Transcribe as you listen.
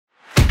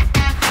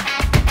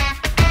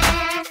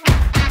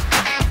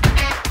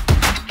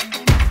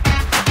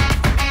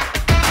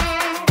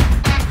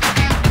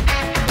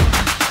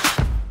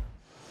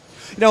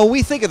Now, when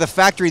we think of the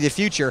factory of the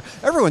future,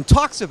 everyone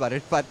talks about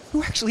it, but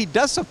who actually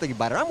does something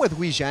about it? I'm with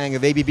Hui Zhang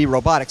of ABB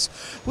Robotics.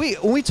 When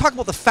we talk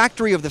about the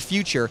factory of the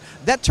future,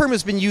 that term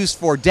has been used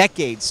for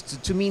decades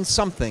to mean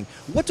something.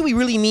 What do we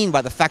really mean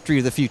by the factory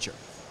of the future?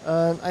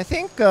 I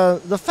think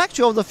the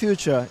factory of the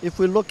future, if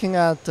we're looking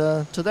at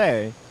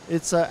today,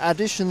 it's an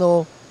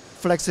additional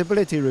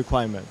flexibility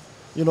requirement.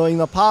 You know, in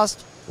the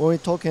past, when we're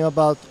talking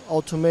about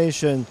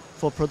automation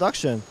for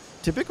production,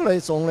 typically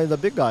it's only the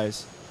big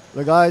guys.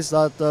 The guys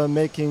that are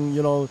making,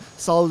 you know,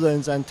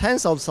 thousands and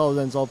tens of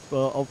thousands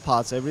of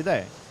parts every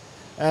day.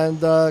 And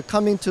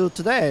coming to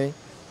today,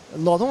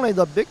 not only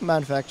the big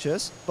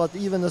manufacturers, but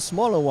even the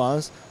smaller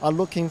ones are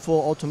looking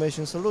for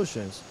automation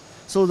solutions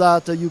so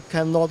that you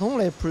can not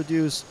only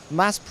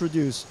mass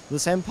produce the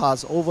same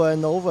parts over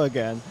and over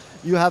again,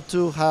 you have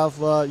to have,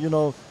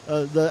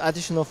 the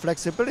additional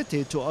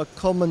flexibility to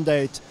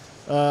accommodate,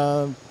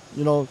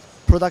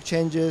 product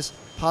changes,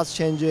 parts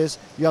changes.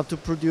 You have to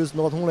produce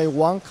not only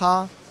one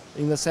car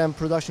in the same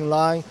production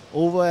line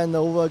over and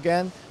over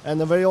again,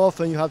 and very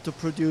often you have to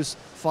produce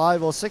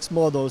 5 or 6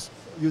 models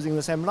using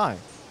the same line.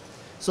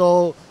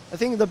 So I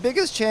think the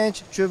biggest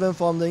change driven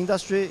from the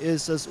industry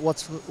is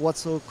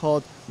what's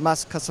called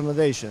mass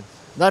customization.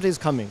 That is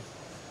coming.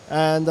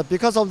 And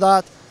because of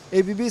that,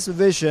 ABB's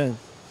vision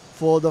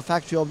for the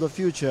factory of the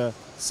future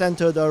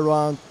centered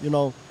around,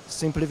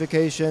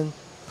 simplification,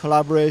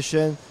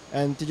 collaboration,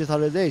 and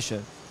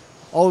digitalization.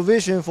 Our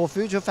vision for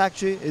future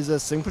factory is a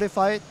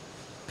simplified,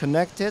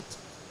 connected,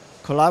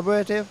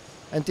 collaborative,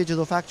 and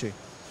digital factory.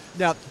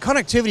 Now,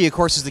 connectivity, of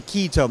course, is the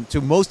key to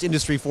most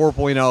Industry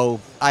 4.0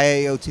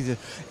 IIoT.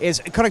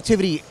 Is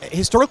connectivity,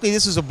 historically,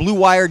 this is a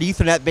blue-wired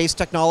Ethernet-based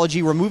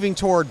technology. We're moving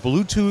toward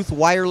Bluetooth,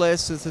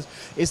 wireless. Is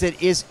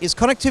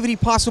connectivity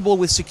possible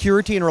with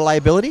security and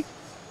reliability?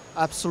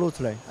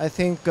 Absolutely. I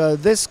think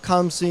this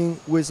comes in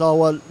with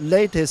our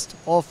latest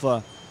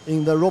offer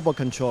in the robot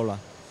controller.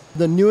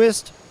 The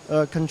newest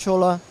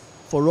controller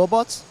for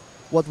robots,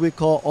 what we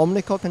call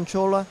Omnicore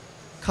controller,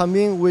 come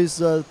in with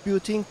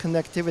built-in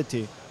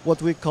connectivity,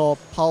 what we call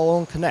Power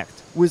On Connect.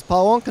 With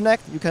Power On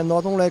Connect, you can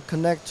not only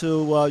connect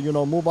to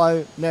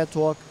mobile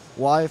network,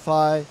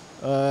 Wi-Fi,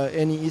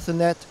 any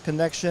Ethernet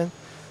connection.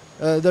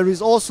 There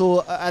is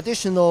also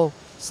additional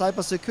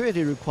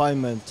cybersecurity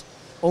requirement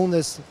on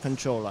this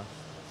controller.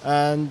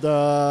 And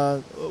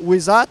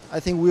with that, I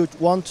think we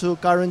want to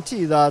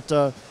guarantee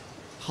that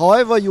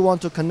however you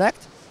want to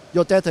connect,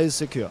 your data is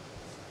secure.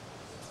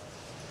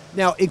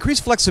 Now,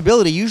 increased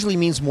flexibility usually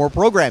means more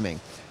programming.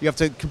 You have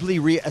to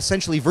completely,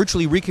 essentially,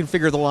 virtually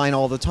reconfigure the line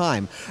all the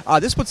time.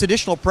 This puts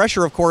additional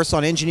pressure, of course,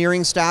 on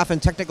engineering staff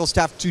and technical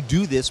staff to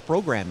do this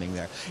programming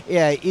there.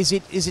 Is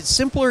it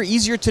simpler,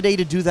 easier today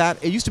to do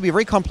that? It used to be a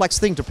very complex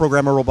thing to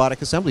program a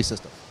robotic assembly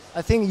system.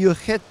 I think you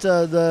hit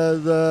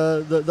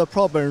the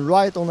problem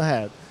right on the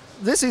head.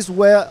 This is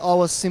where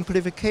our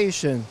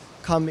simplification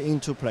come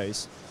into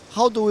place.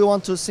 How do we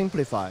want to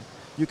simplify?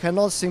 You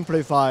cannot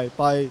simplify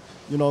by,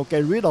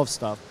 get rid of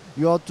stuff.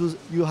 You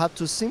have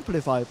to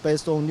simplify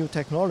based on new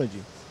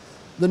technology.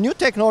 The new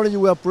technology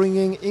we are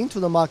bringing into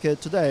the market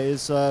today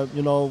is,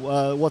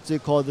 what they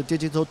call the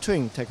digital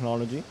twin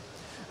technology.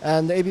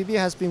 And ABB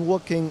has been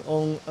working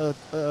on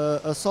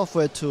a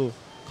software tool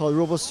called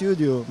Robot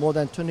Studio more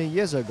than 20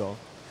 years ago.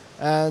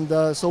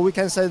 And so we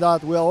can say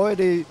that we are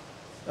already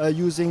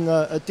using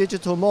a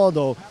digital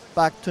model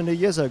back 20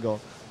 years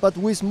ago. But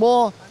with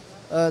more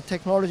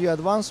technology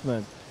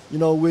advancement,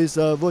 with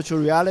virtual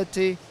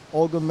reality,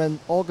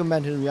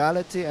 augmented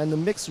reality,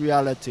 and mixed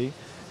reality,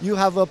 you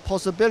have a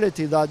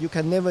possibility that you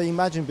can never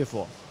imagine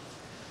before.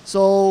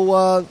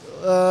 So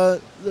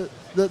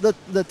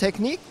the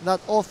technique that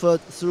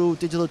offered through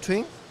digital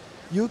twin,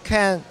 you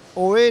can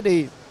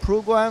already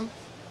program,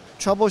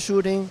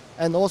 troubleshooting,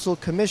 and also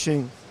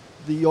commission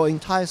your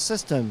entire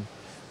system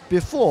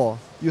before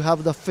you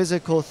have the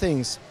physical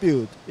things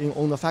built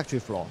on the factory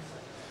floor.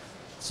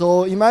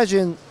 So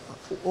imagine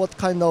what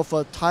kind of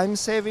time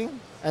saving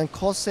and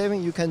cost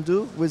saving you can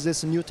do with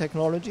this new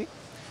technology.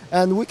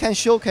 And we can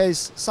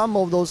showcase some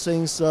of those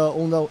things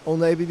on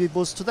the ABB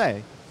booth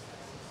today.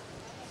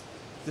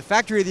 The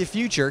factory of the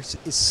future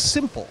is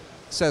simple,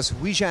 says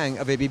Hui Zhang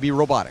of ABB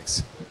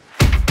Robotics.